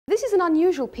is an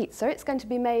unusual pizza. It's going to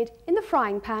be made in the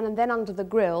frying pan and then under the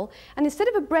grill. And instead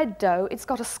of a bread dough, it's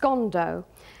got a scone dough.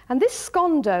 And this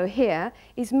scone dough here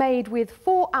is made with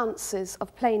 4 ounces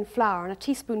of plain flour and a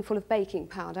teaspoonful of baking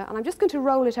powder. And I'm just going to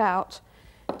roll it out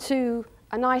to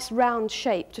a nice round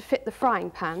shape to fit the frying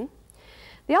pan.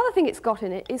 The other thing it's got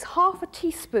in it is half a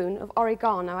teaspoon of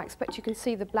oregano. I expect you can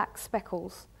see the black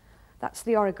speckles. That's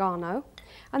the oregano.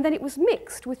 And then it was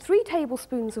mixed with 3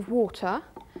 tablespoons of water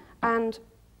and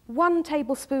 1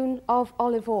 tablespoon of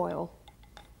olive oil.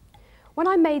 When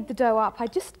I made the dough up, I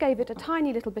just gave it a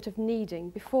tiny little bit of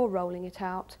kneading before rolling it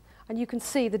out. And you can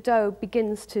see the dough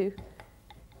begins to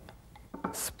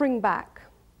spring back.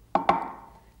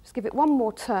 Just give it one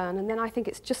more turn, and then I think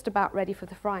it's just about ready for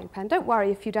the frying pan. Don't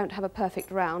worry if you don't have a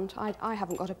perfect round. I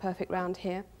haven't got a perfect round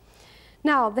here.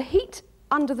 Now, the heat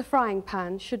under the frying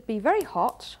pan should be very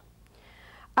hot,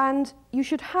 and you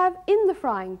should have in the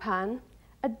frying pan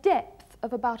a depth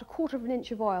of about 1/4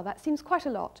 inch of oil. That seems quite a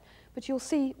lot, but you'll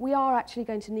see we are actually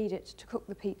going to need it to cook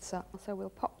the pizza. So we'll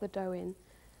pop the dough in.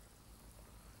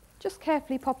 Just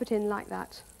carefully pop it in like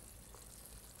that.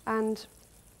 And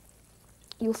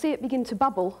you'll see it begin to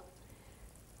bubble,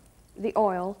 the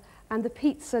oil, and the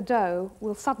pizza dough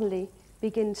will suddenly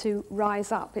begin to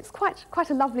rise up. It's quite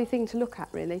a lovely thing to look at,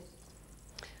 really.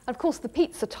 Of course, the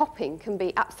pizza topping can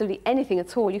be absolutely anything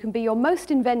at all. You can be your most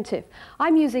inventive.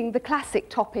 I'm using the classic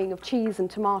topping of cheese and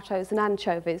tomatoes and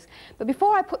anchovies. But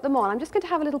before I put them on, I'm just going to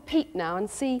have a little peek now and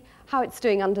see how it's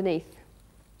doing underneath.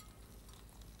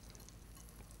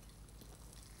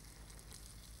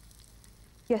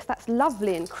 Yes, that's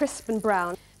lovely and crisp and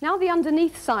brown. Now the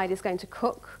underneath side is going to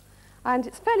cook, and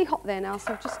it's fairly hot there now,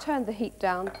 so I've just turned the heat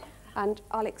down and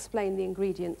I'll explain the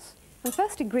ingredients. The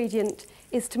first ingredient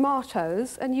is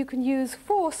tomatoes, and you can use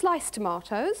 4 sliced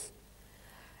tomatoes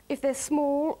if they're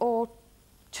small, or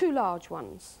 2 large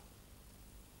ones.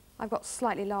 I've got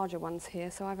slightly larger ones here,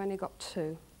 so I've only got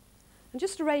 2. And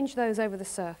just arrange those over the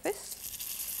surface.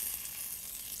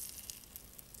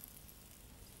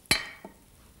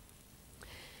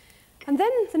 And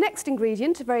then the next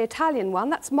ingredient, a very Italian one,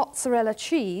 that's mozzarella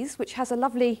cheese, which has a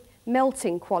lovely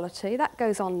melting quality. That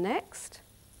goes on next.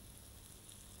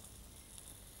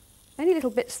 Any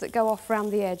little bits that go off around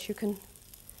the edge you can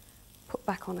put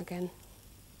back on again.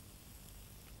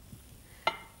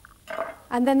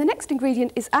 And then the next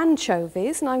ingredient is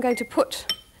anchovies, and I'm going to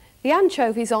put the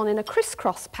anchovies on in a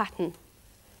crisscross pattern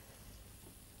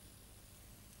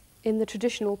in the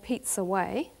traditional pizza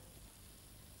way,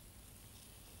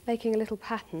 making a little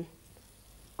pattern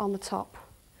on the top.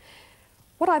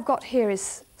 What I've got here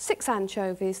is 6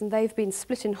 anchovies, and they've been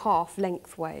split in half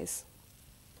lengthways.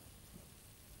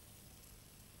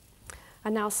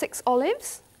 And now 6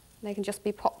 olives. They can just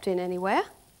be popped in anywhere.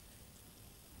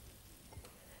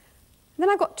 And then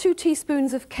I've got 2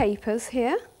 teaspoons of capers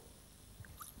here.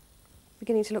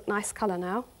 Beginning to look nice colour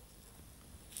now.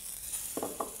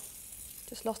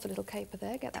 Just lost a little caper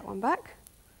there, get that one back.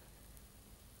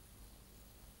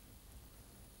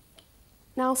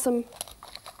 Now some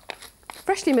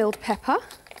freshly milled pepper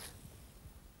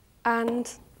and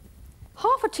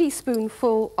half a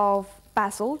teaspoonful of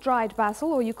basil, dried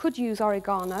basil, or you could use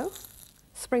oregano,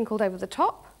 sprinkled over the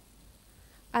top.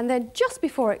 And then just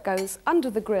before it goes under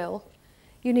the grill,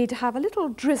 you need to have a little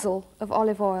drizzle of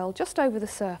olive oil just over the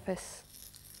surface.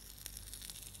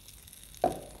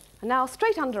 And now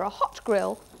straight under a hot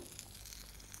grill.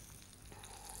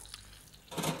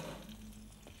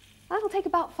 That'll take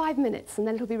about 5 minutes, and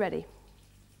then it'll be ready.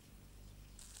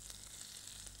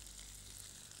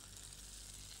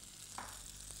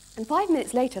 And 5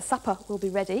 minutes later, supper will be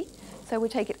ready. So we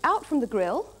take it out from the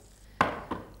grill,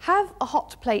 have a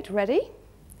hot plate ready,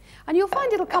 and you'll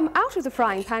find it'll come out of the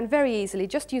frying pan very easily.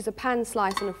 Just use a pan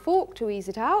slice and a fork to ease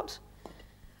it out.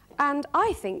 And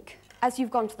I think, as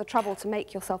you've gone to the trouble to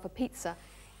make yourself a pizza,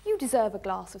 you deserve a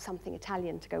glass of something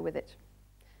Italian to go with it.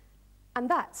 And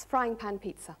that's frying pan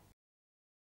pizza.